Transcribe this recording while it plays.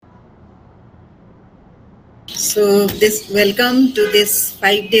So this welcome to this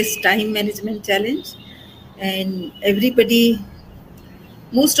 5 days time management challenge, and everybody,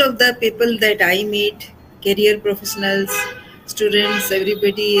 most of the people that I meet, career professionals, students,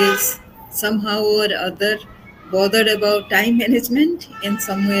 everybody is somehow or other bothered about time management in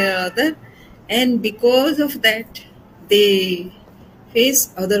some way or other, and because of that, they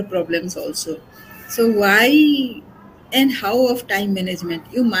face other problems also. So why and how of time management?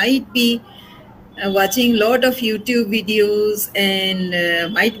 You might be watching lot of YouTube videos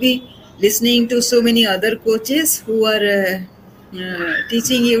and might be listening to so many other coaches who are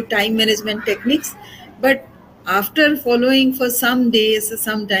teaching you time management techniques. But after following for some days,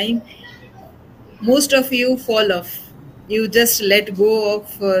 some time, most of you fall off. You just let go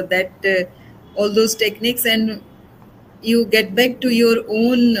of that all those techniques, and you get back to your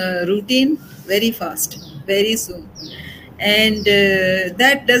own routine very fast, very soon, and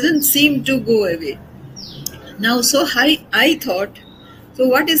that doesn't seem to go away. Now, so I thought, so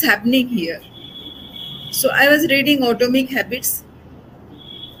what is happening here? So I was reading Atomic Habits.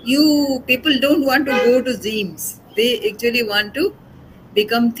 You people don't want to go to gyms. They actually want to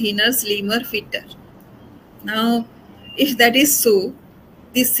become thinner, slimmer, fitter. Now, if that is so,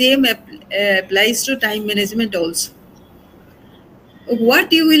 the same applies to time management also.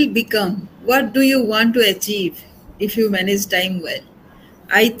 What you will become, what do you want to achieve if you manage time well?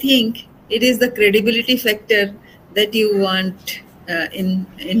 I think it is the credibility factor that you want in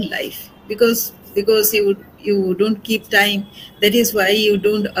life, because you don't keep time. That is why you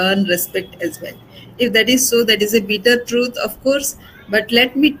don't earn respect as well. If that is so, that is a bitter truth, of course. But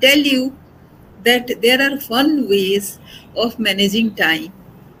let me tell you that there are fun ways of managing time,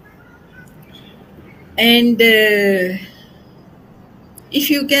 and if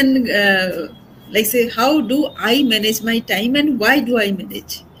you can like say, how do I manage my time and why do I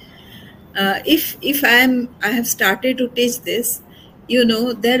manage? If I have started to teach this,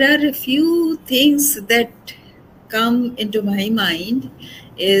 there are a few things that come into my mind.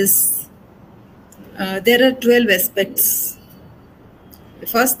 Is there are 12 aspects. The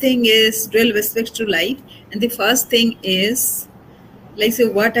first thing is 12 aspects to life, and the first thing is, like say,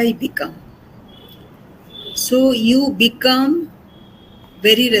 what I become. So you become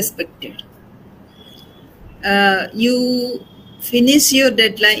very respected. You finish your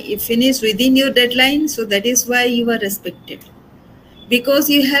deadline, you finish within your deadline, so that is why you are respected, because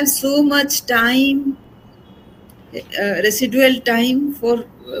you have so much time, residual time, for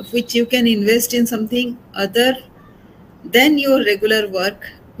which you can invest in something other than your regular work.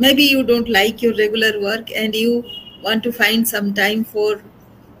 Maybe you don't like your regular work and you want to find some time for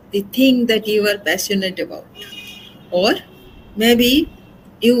the thing that you are passionate about, or maybe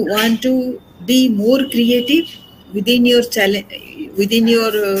you want to be more creative within your challenge, within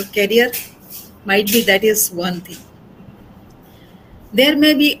your career. Might be that is one thing. There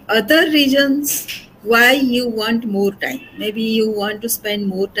may be other reasons why you want more time. Maybe you want to spend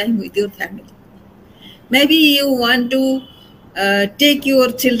more time with your family. Maybe you want to take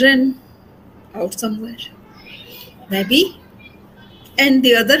your children out somewhere. Maybe. And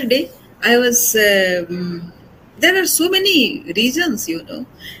the other day, I was, there are so many reasons,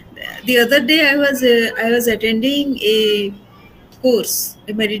 The other day, I was attending a course,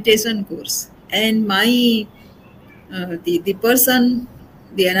 a meditation course, and my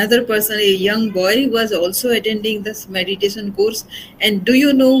the another person, a young boy, was also attending this meditation course. And do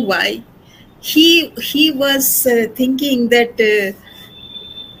you know why? He was thinking that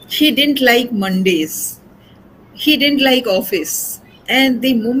he didn't like Mondays. He didn't like office. And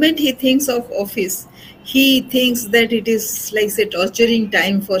the moment he thinks of office, he thinks that it is like a torturing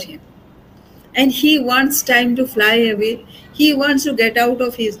time for him. And he wants time to fly away. He wants to get out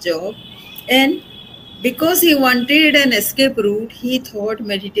of his job. And because he wanted an escape route, he thought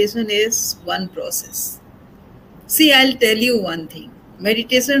meditation is one process. See, I'll tell you one thing.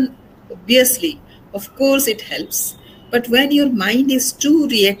 Meditation, obviously, of course it helps. But when your mind is too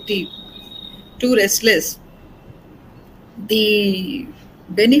reactive, too restless, the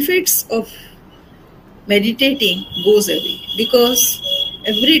benefits of meditating goes away, because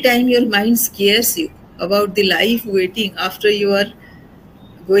every time your mind scares you about the life waiting after you are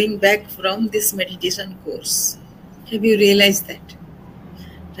going back from this meditation course. Have you realized that?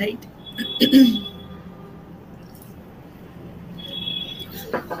 Right?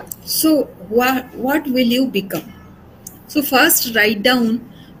 So what will you become? So first write down,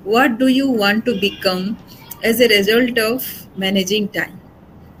 what do you want to become as a result of managing time.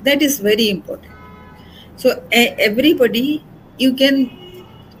 That is very important. So everybody, you can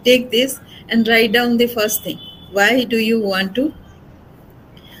take this and write down the first thing. What do you want to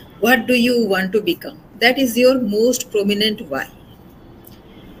become? That is your most prominent why.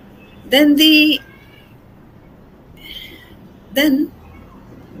 Then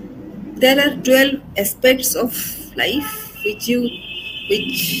there are 12 aspects of life which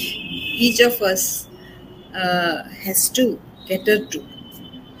each of us has to cater to.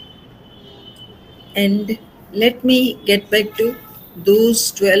 And let me get back to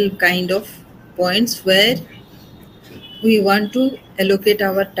those 12 kind of points where we want to allocate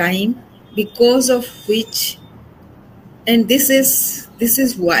our time, because of which, and this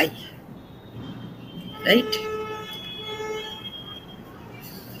is why, right?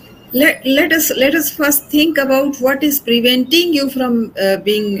 Let us first think about what is preventing you from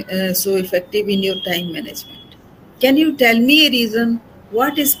being so effective in your time management. Can you tell me a reason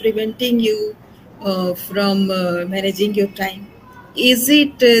what is preventing you from managing your time? Is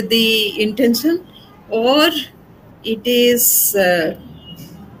it the intention, or it is uh,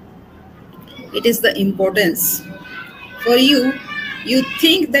 it is the importance? For you, you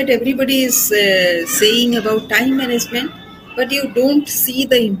think that everybody is saying about time management, but you don't see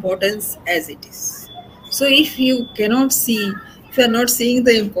the importance as it is. So if you cannot see, if you are not seeing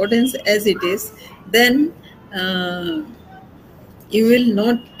the importance as it is, then you will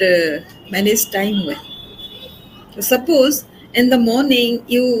not manage time well. So suppose in the morning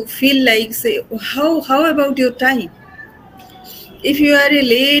you feel like, say, how about your time? If you are a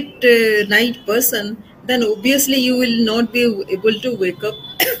late night person, then obviously you will not be able to wake up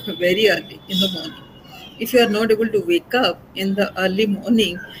very early in the morning. If you are not able to wake up in the early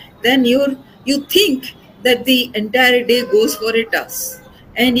morning, then you think that the entire day goes for a task,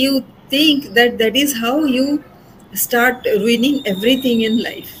 and you think that that is how you start ruining everything in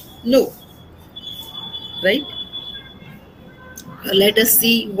life. No, right? Let us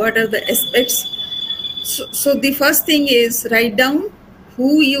see what are the aspects. So the first thing is, write down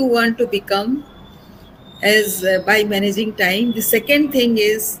who you want to become as by managing time. The second thing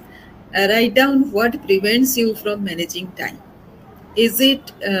is, write down what prevents you from managing time. Is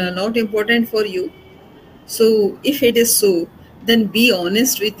it not important for you? So if it is so, then be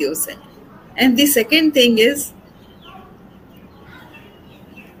honest with yourself. And the second thing is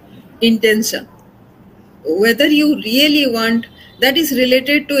intention. Whether you really want, that is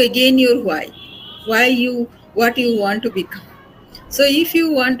related to again your why you, what you want to become. So if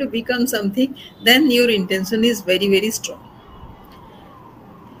you want to become something, then your intention is very, very strong.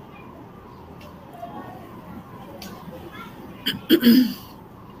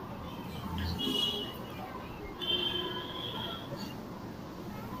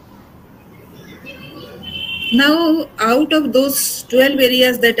 Now, out of those 12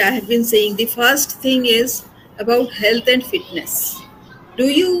 areas that I have been saying, the first thing is about health and fitness. Do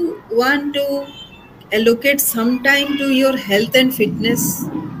you want to allocate some time to your health and fitness?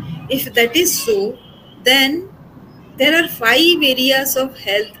 If that is so, then there are 5 areas of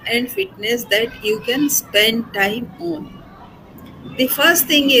health and fitness that you can spend time on. The first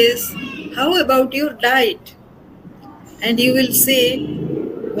thing is, how about your diet? And you will say,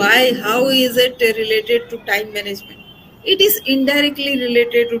 why? How is it related to time management? It is indirectly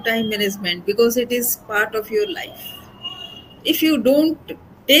related to time management because it is part of your life. If you don't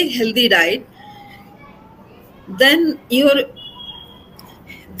take healthy diet, then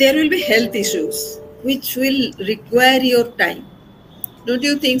there will be health issues which will require your time. Don't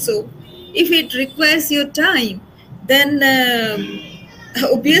you think so? If it requires your time, then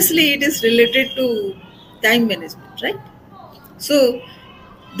obviously it is related to time management, right? So,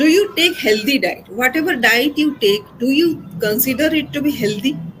 do you take healthy diet? Whatever diet you take, do you consider it to be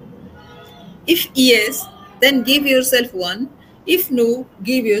healthy? If yes, then give yourself 1. If no,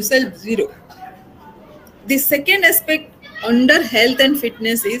 give yourself 0. The second aspect under health and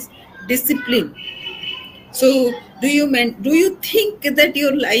fitness is discipline. So, do you think that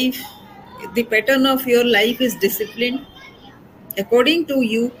your life, the pattern of your life is disciplined? According to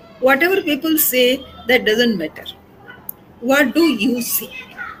you, whatever people say, that doesn't matter. What do you see?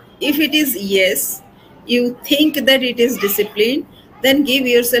 If it is yes, you think that it is disciplined, then give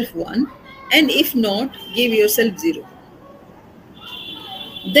yourself 1. And if not, give yourself 0.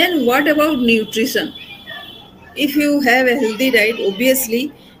 Then what about nutrition? If you have a healthy diet,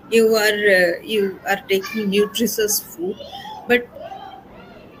 obviously you are taking nutritious food. But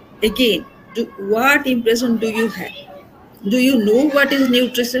again, what impression do you have? Do you know what is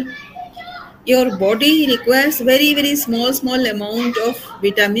nutrition? Your body requires very, very small amount of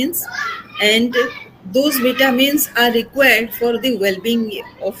vitamins, and those vitamins are required for the well-being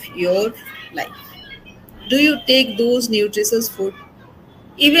of your life. Do you take those nutritious food?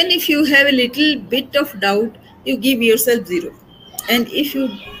 Even if you have a little bit of doubt, you give yourself 0. And if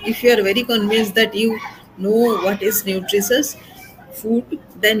you are very convinced that you know what is nutritious food,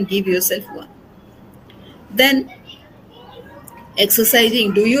 then give yourself one. Then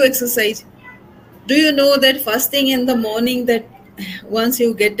exercising. Do you exercise? Do you know that first thing in the morning, that once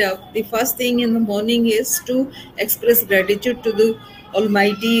you get up, the first thing in the morning is to express gratitude to the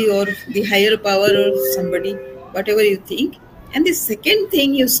Almighty or the higher power or somebody, whatever you think. And the second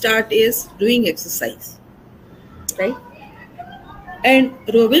thing you start is doing exercise, right? And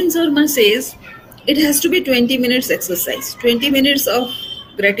Robin Sharma says it has to be 20 minutes exercise, 20 minutes of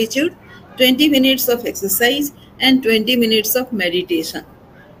gratitude, 20 minutes of exercise, and 20 minutes of meditation.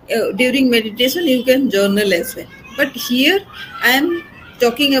 During meditation, you can journal as well. But here, I am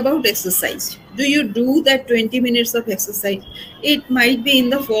talking about exercise. Do you do that 20 minutes of exercise? It might be in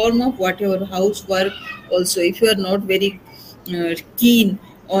the form of whatever housework, also, if you are not very keen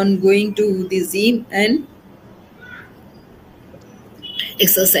on going to the gym and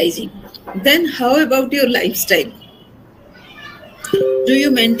exercising. Then, how about your lifestyle? Do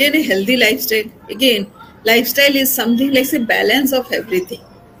you maintain a healthy lifestyle? Again, lifestyle is something like a balance of everything.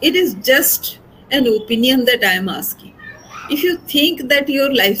 It is just an opinion that I am asking. If you think that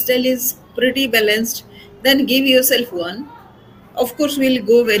your lifestyle is pretty balanced, then give yourself one. Of course, we'll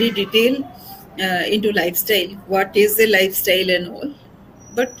go very detailed into lifestyle. What is the lifestyle and all?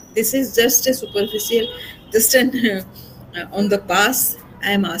 But this is just a superficial, just an on the pass.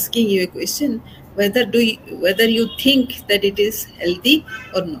 I am asking you a question: whether you think that it is healthy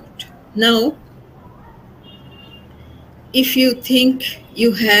or not. Now, if you think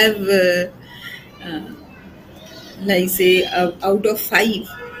you have, like say, out of five,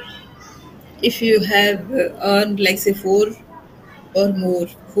 if you have earned like say four or more,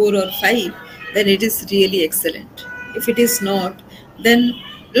 four or five, then it is really excellent. If it is not, then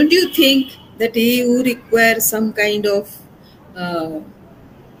don't you think that you require some kind of uh,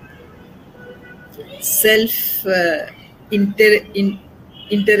 self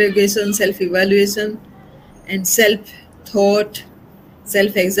interrogation, self evaluation, and self thought,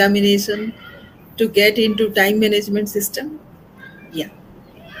 self examination to get into time management system? Yeah.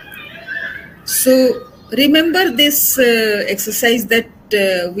 So remember this exercise that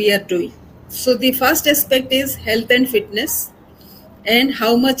we are doing. So the first aspect is health and fitness and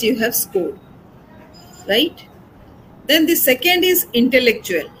how much you have scored, right? Then the second is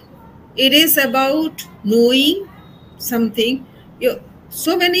intellectual. It is about knowing something.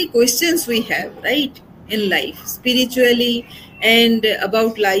 So many questions we have, right, in life, spiritually and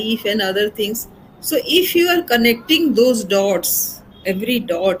about life and other things. So if you are connecting those dots, every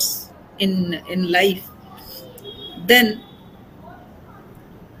dots in life, then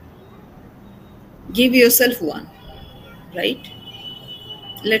give yourself one, right?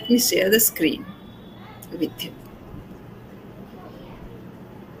 Let me share the screen with you.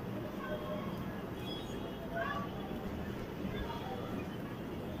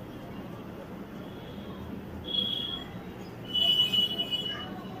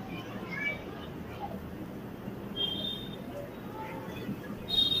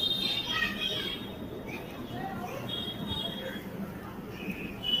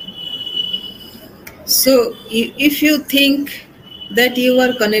 So if you think that you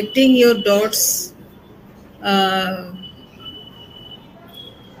are connecting your dots, uh,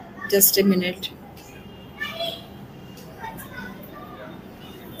 just a minute,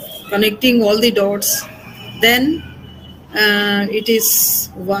 connecting all the dots, then it is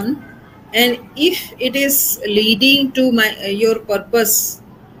one. And if it is leading to your purpose,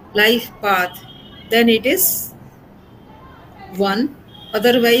 life path, then it is one.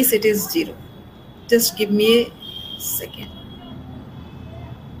 Otherwise, it is zero. Just give me a second.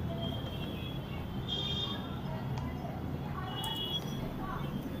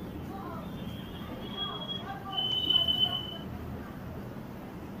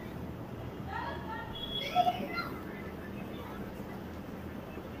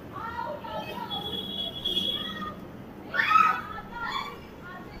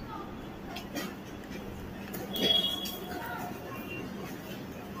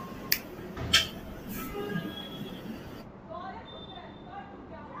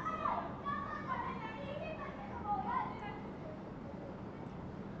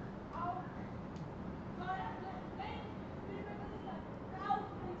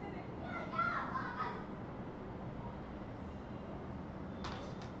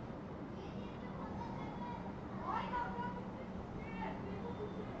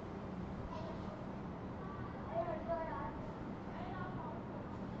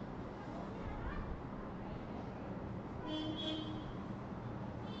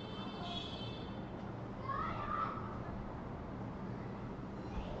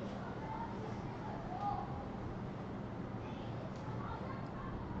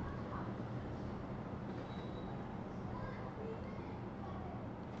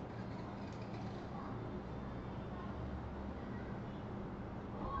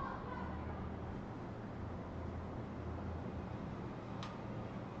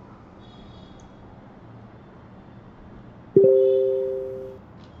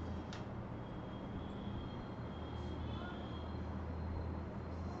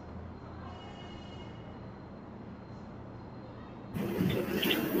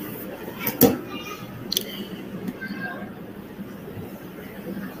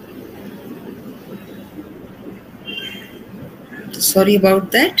 Sorry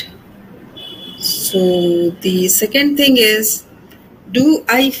about that. So the second thing is, do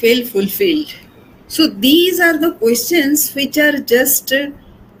I feel fulfilled? So these are the questions which are just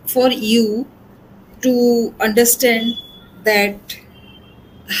for you to understand that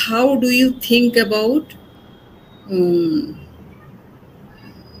how do you think about um,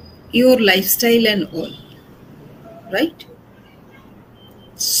 your lifestyle and all, right?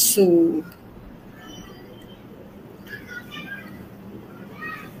 So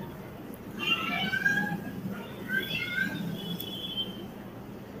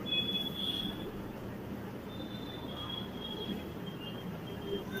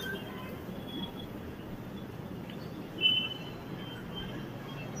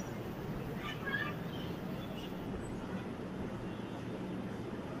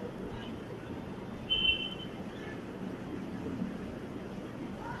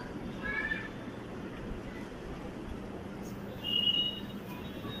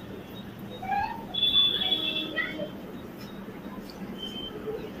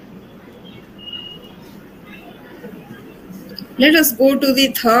let us go to the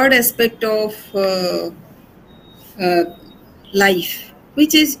third aspect of uh, life,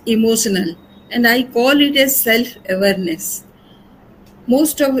 which is emotional, and I call it as self-awareness.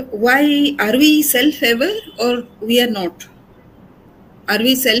 Most of why are we self-aware or we are not? Are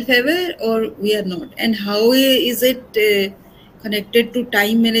we self-aware or we are not? And how is it connected to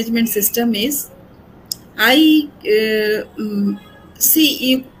time management system? Is I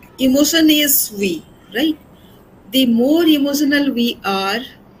see emotion is we, right? The more emotional we are,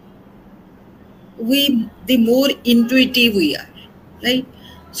 we the more intuitive we are, right?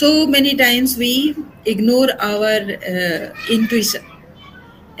 So many times we ignore our intuition,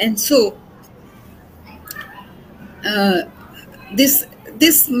 and so uh, this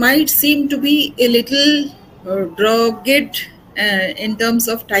this might seem to be a little dogged in terms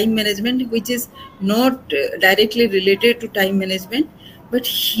of time management, which is not directly related to time management, but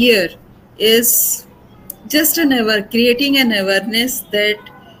here is just creating an awareness that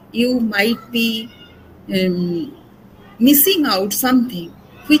you might be um, missing out something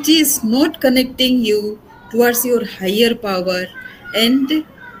which is not connecting you towards your higher power, and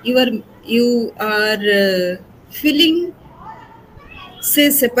you are feeling, say,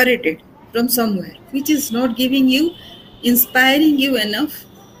 separated from somewhere, which is not giving you, inspiring you enough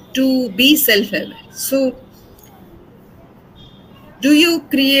to be self-aware. So do you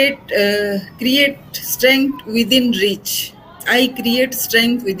create strength within reach? I create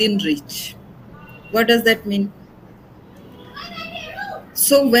strength within reach. What does that mean?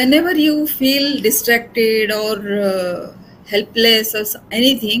 So whenever you feel distracted or helpless or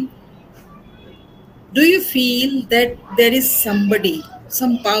anything, do you feel that there is somebody,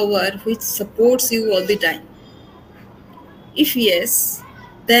 some power which supports you all the time? If yes,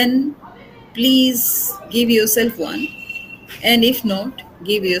 then please give yourself one, and if not,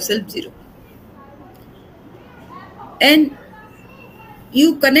 give yourself zero. And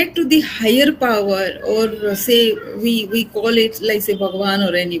you connect to the higher power, or say we call it like, say, Bhagwan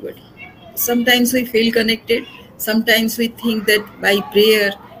or anybody. Sometimes we feel connected, sometimes we think that by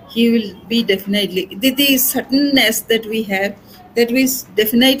prayer he will be definitely the certainness that we have, that we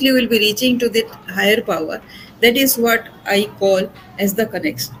definitely will be reaching to the higher power. That is what I call as the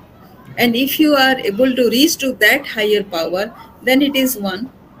connection. And if you are able to reach to that higher power, then it is one,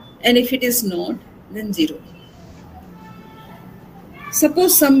 and if it is not, then zero.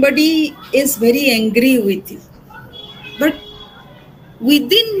 Suppose somebody is very angry with you, but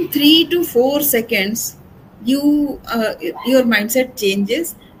within 3 to 4 seconds, your mindset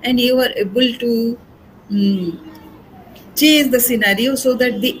changes, and you are able to change the scenario so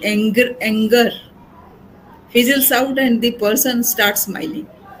that the anger fizzles out and the person starts smiling.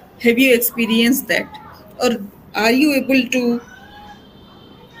 Have you experienced that, or are you able to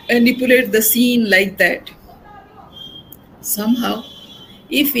manipulate the scene like that somehow?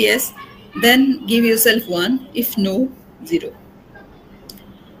 If yes, then give yourself one. If no, zero.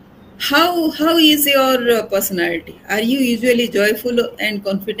 How is your personality? Are you usually joyful and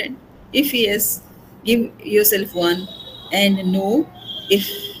confident? If yes, give yourself one, and no if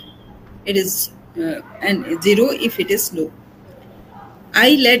it is and zero if it is no.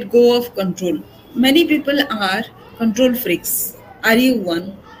 I let go of control. Many people are control freaks. Are you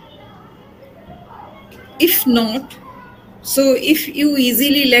one? If not, so if you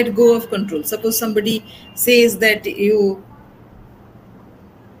easily let go of control, suppose somebody says that you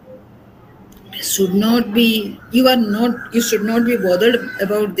should not be bothered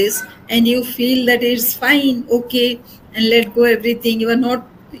about this, and you feel that it's fine, okay, and let go everything, you are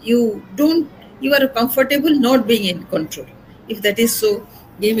comfortable not being in control. If that is so,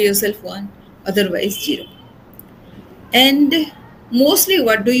 give yourself 1, otherwise 0. And mostly,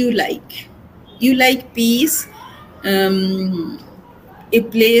 what do you like? You like peace, a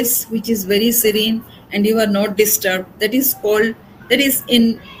place which is very serene and you are not disturbed. That is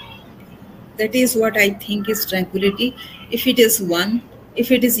what I think is tranquility. If it is 1,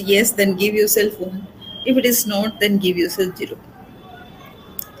 if it is yes, then give yourself 1. If it is not, then give yourself 0.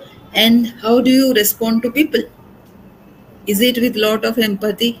 And how do you respond to people? Is it with lot of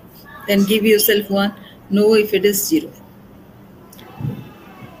empathy? Then give yourself 1. No, if it is 0.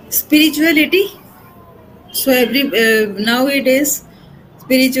 Spirituality. So nowadays,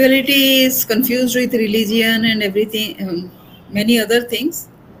 spirituality is confused with religion and everything, many other things.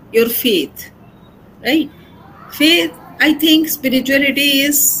 Your faith, right? Faith, I think spirituality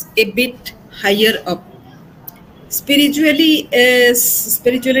is a bit higher up. Spirituality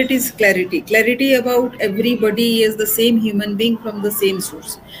is clarity. Clarity about everybody is the same human being from the same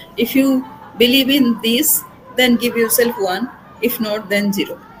source. If you believe in this, then give yourself 1. If not, then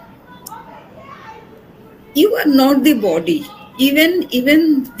 0. You are not the body. Even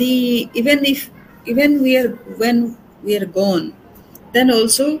when we are gone, then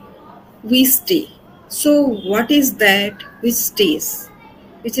also we stay. So what is that which stays,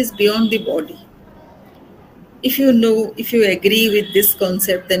 which is beyond the body? If you agree with this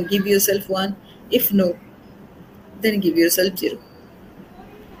concept, then give yourself 1. If no, then give yourself 0.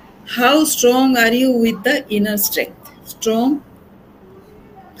 How strong are you with the inner strength? Strong,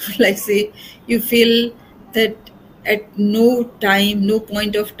 like say you feel that at no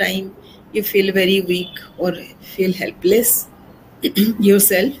point of time you feel very weak or feel helpless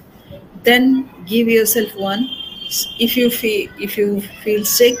yourself, then give yourself 1. If you feel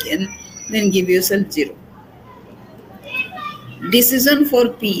shaken, then give yourself 0. Decision for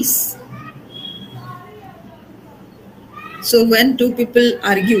peace. So when two people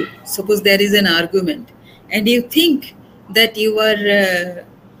argue, suppose there is an argument, and you think that you are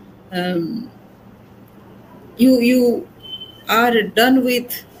done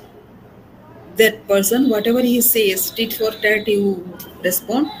with that person, whatever he says, tit for tat, you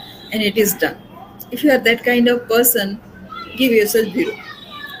respond, and it is done. If you are that kind of person, give yourself 0.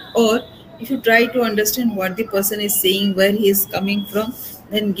 Or if you try to understand what the person is saying, where he is coming from,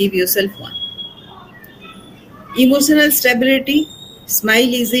 then give yourself 1. Emotional stability.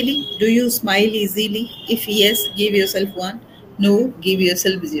 Smile easily. Do you smile easily? If yes, give yourself 1. No, give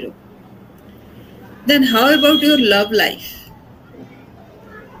yourself 0. Then how about your love life?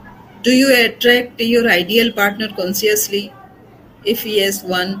 Do you attract your ideal partner consciously? If yes,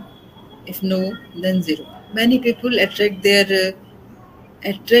 1. If no, then 0. Many people attract the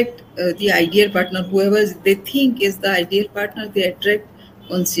ideal partner, whoever they think is the ideal partner, they attract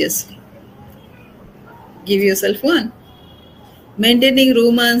consciously. Give yourself 1. Maintaining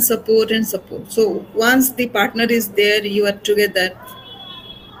romance, support. So once the partner is there, you are together,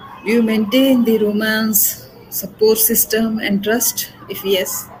 you maintain the romance, support system and trust. If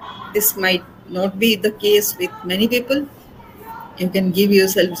yes, this might not be the case with many people, you can give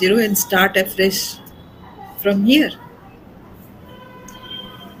yourself 0 and start afresh from here.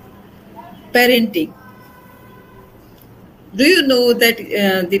 Parenting. Do you know that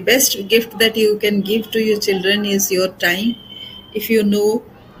the best gift that you can give to your children is your time? If you know,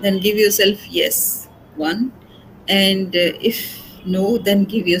 then give yourself yes, 1. And if no, then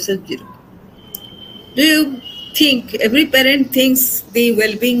give yourself 0. Do you think every parent thinks the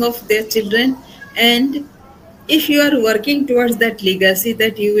well-being of their children? And if you are working towards that legacy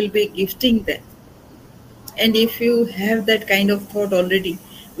that you will be gifting them, and if you have that kind of thought already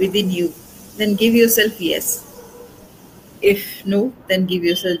within you, then give yourself yes. If no, then give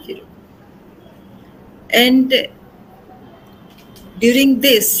yourself 0. And during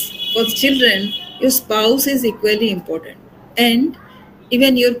this, for children, your spouse is equally important, and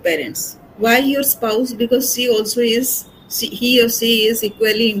even your parents. Why your spouse? Because he or she is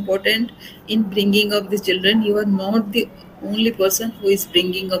equally important in bringing up the children. You are not the only person who is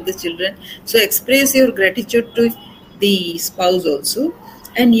bringing up the children. So express your gratitude to the spouse also,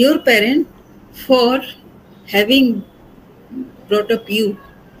 and your parent for having brought up you,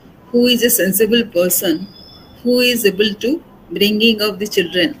 who is a sensible person, who is able to bringing up the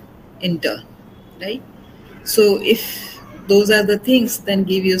children in turn, right? So if those are the things, then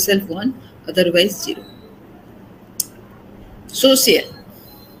give yourself 1, otherwise 0. Social.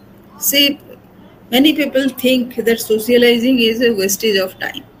 See, many people think that socializing is a wastage of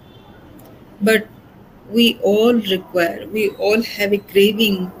time, but we all have a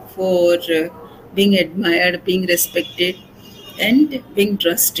craving for being admired, being respected, and being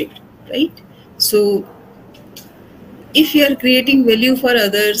trusted, right? So If you are creating value for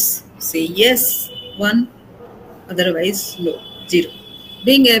others, say yes, 1, otherwise no, 0.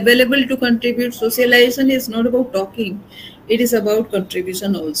 Being available to contribute, socialization is not about talking, it is about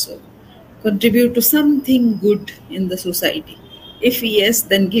contribution also. Contribute to something good in the society. If yes,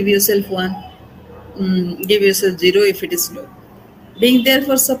 then give yourself 1, give yourself 0 if it is no. Being there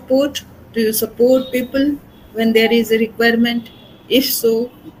for support, do you support people when there is a requirement? If so,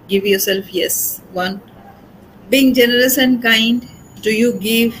 give yourself yes, 1. Being generous and kind, do you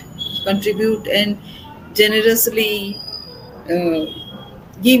give, contribute, and generously uh,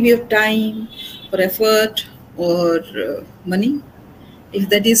 give your time or effort or money? If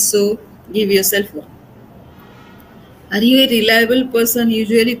that is so, give yourself 1. Are you a reliable person?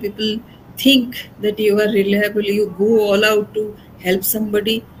 Usually people think that you are reliable, you go all out to help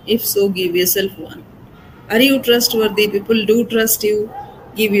somebody. If so, give yourself 1. Are you trustworthy? People do trust you,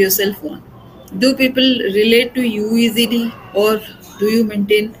 give yourself 1. Do people relate to you easily, or do you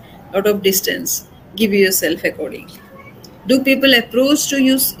maintain a lot of distance? Give yourself accordingly. Do people approach to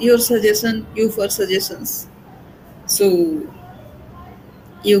use your suggestion, you for suggestions? So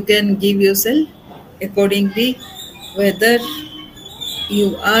you can give yourself accordingly whether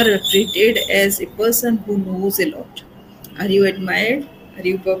you are treated as a person who knows a lot. Are you admired? Are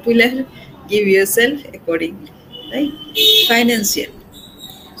you popular? Give yourself accordingly. Right? Financial.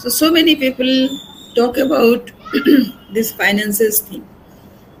 So many people talk about this finances thing.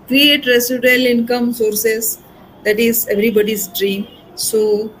 Create residual income sources. That is everybody's dream.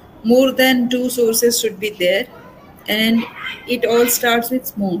 So more than 2 sources should be there, and it all starts with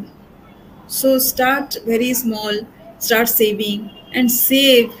small. So start very small, start saving and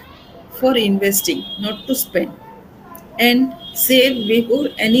save for investing, not to spend. And save before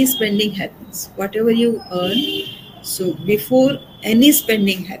any spending happens. Whatever you earn, so before any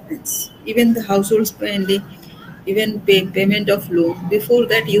spending happens, even the household spending, even payment of loan, before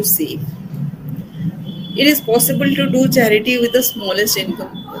that you save. It is possible to do charity with the smallest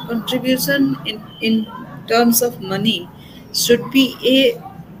income. The contribution in terms of money should be a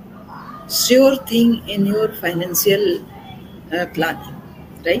sure thing in your financial planning,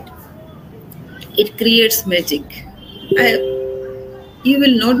 right? It creates magic. You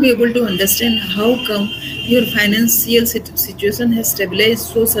will not be able to understand how come your financial situation has stabilized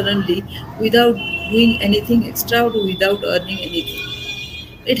so suddenly without doing anything extra or without earning anything.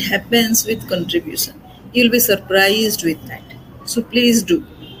 It happens with contribution. You'll be surprised with that. So please do.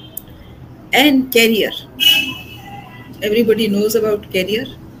 And career. Everybody knows about career.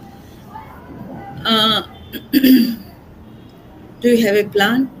 Uh, do you have a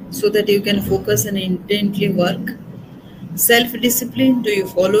plan so that you can focus and intently work? Self-discipline, do you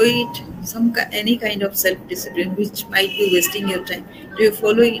follow it? Any kind of self-discipline which might be wasting your time. Do you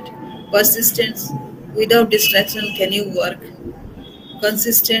follow it? Persistence, without distraction, can you work?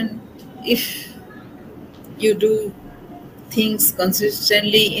 Consistent, if you do things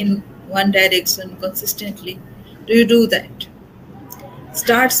consistently in one direction, consistently, do you do that?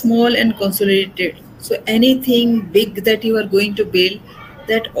 Start small and consolidate. So anything big that you are going to build,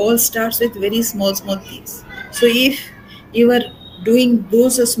 that all starts with very small things. So if you are doing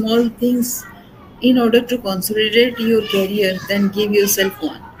those small things in order to consolidate your career, then give yourself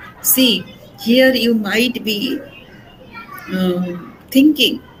 1. See, here you might be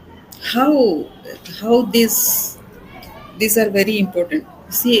thinking how these are very important.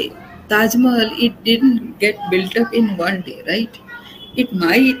 See, Taj Mahal, it didn't get built up in one day, right?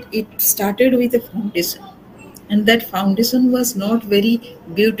 It started with a foundation, and that foundation was not very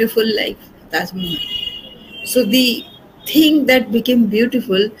beautiful like Taj Mahal. So the thing that became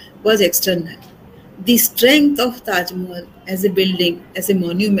beautiful was external. The strength of Taj Mahal as a building, as a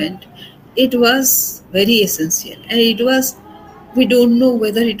monument, it was very essential. And it was, we don't know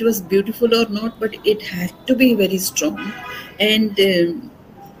whether it was beautiful or not, but it had to be very strong. And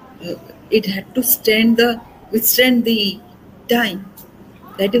it had to withstand the time.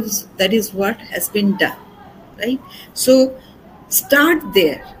 That is what has been done, right? So start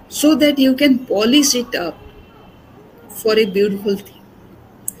there so that you can polish it up for a beautiful thing,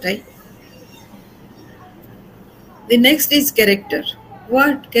 right? The next is character.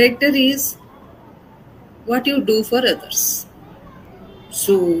 What character is? What you do for others.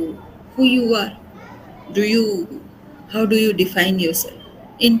 So who you are? Do you How do you define yourself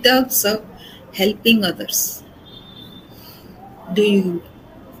in terms of helping others? Do you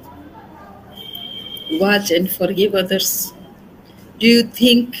watch and forgive others? Do you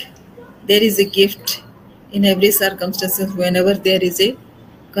think there is a gift in every circumstance? Whenever there is a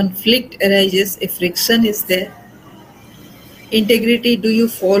conflict arises, a friction is there. Integrity, do you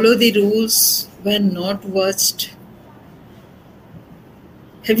follow the rules when not watched?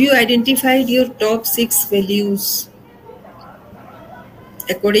 Have you identified your top 6 values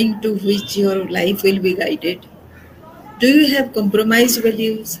according to which your life will be guided? Do you have compromised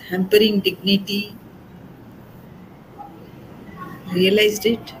values, hampering dignity? Realized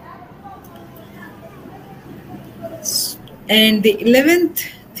it? And the 11th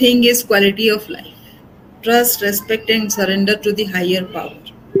thing is quality of life. Trust, respect, and surrender to the higher power.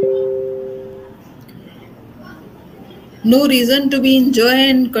 No reason to be in joy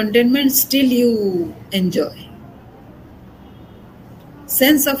and contentment, still you enjoy.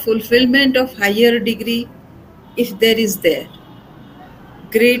 Sense of fulfillment of higher degree, if there is there.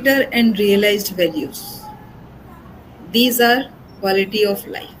 Greater and realized values. These are quality of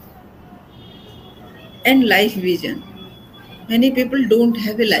life. And life vision. Many people don't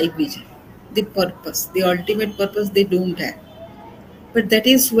have a life vision. The purpose, the ultimate purpose they don't have. But that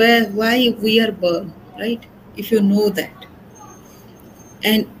is why we are born, right? If you know that.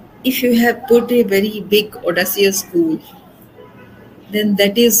 And if you have put a very big audacious goal, then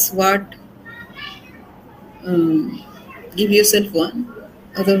that is what um, give yourself one.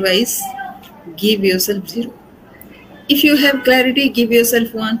 Otherwise, give yourself zero. If you have clarity, give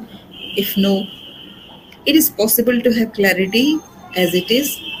yourself one. If no, it is possible to have clarity as it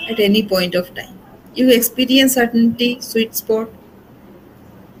is at any point of time. You experience certainty, sweet spot.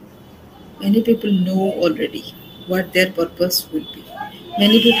 Many people know already what their purpose will be.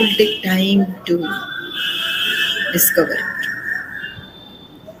 Many people take time to discover it.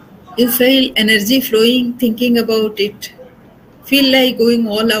 You feel energy flowing thinking about it. Feel like going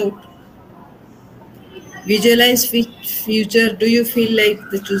all out. Visualize future. Do you feel like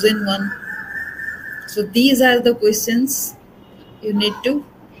the chosen one? So these are the questions you need to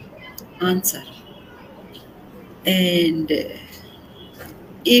answer. And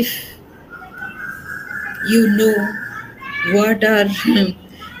if you know what are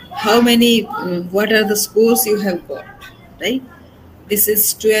how many what are the scores you have got, right? This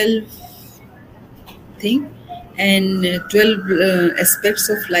is 12 thing and 12 aspects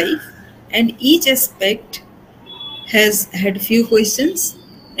of life, and each aspect has had few questions,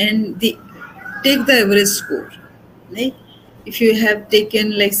 and the take the average score, right? If you have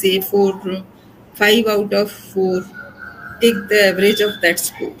taken like say 5 out of 4, take the average of that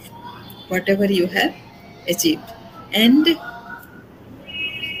score, whatever you have achieved, and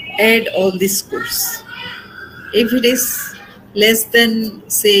add all these scores. If it is less than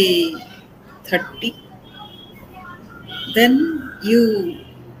say 30, then you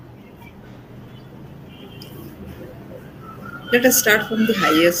let us start from the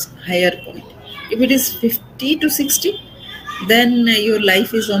higher point. If it is 50 to 60, then your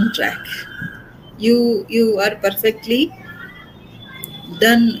life is on track. You are perfectly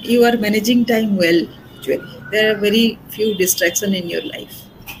done. You are managing time well. Actually, there are very few distractions in your life.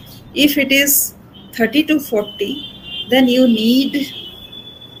 If it is 30 to 40, then you need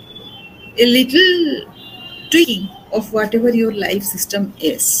a little tweaking of whatever your life system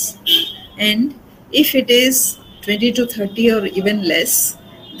is. And if it is 20 to 30 or even less,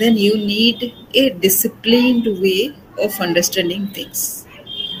 then you need a disciplined way of understanding things.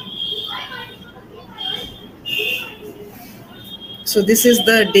 So this is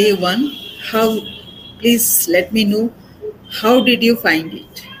the day 1. How, please let me know, how did you find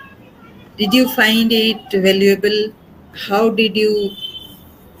it? Did you find it valuable? How did you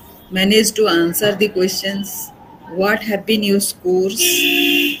manage to answer the questions? What have been your scores?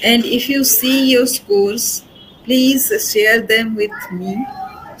 And if you see your scores, please share them with me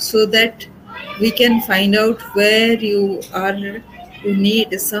so that we can find out where you are. You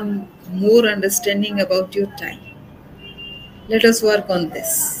need some more understanding about your time. Let us work on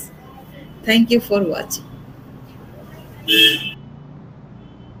this. Thank you for watching.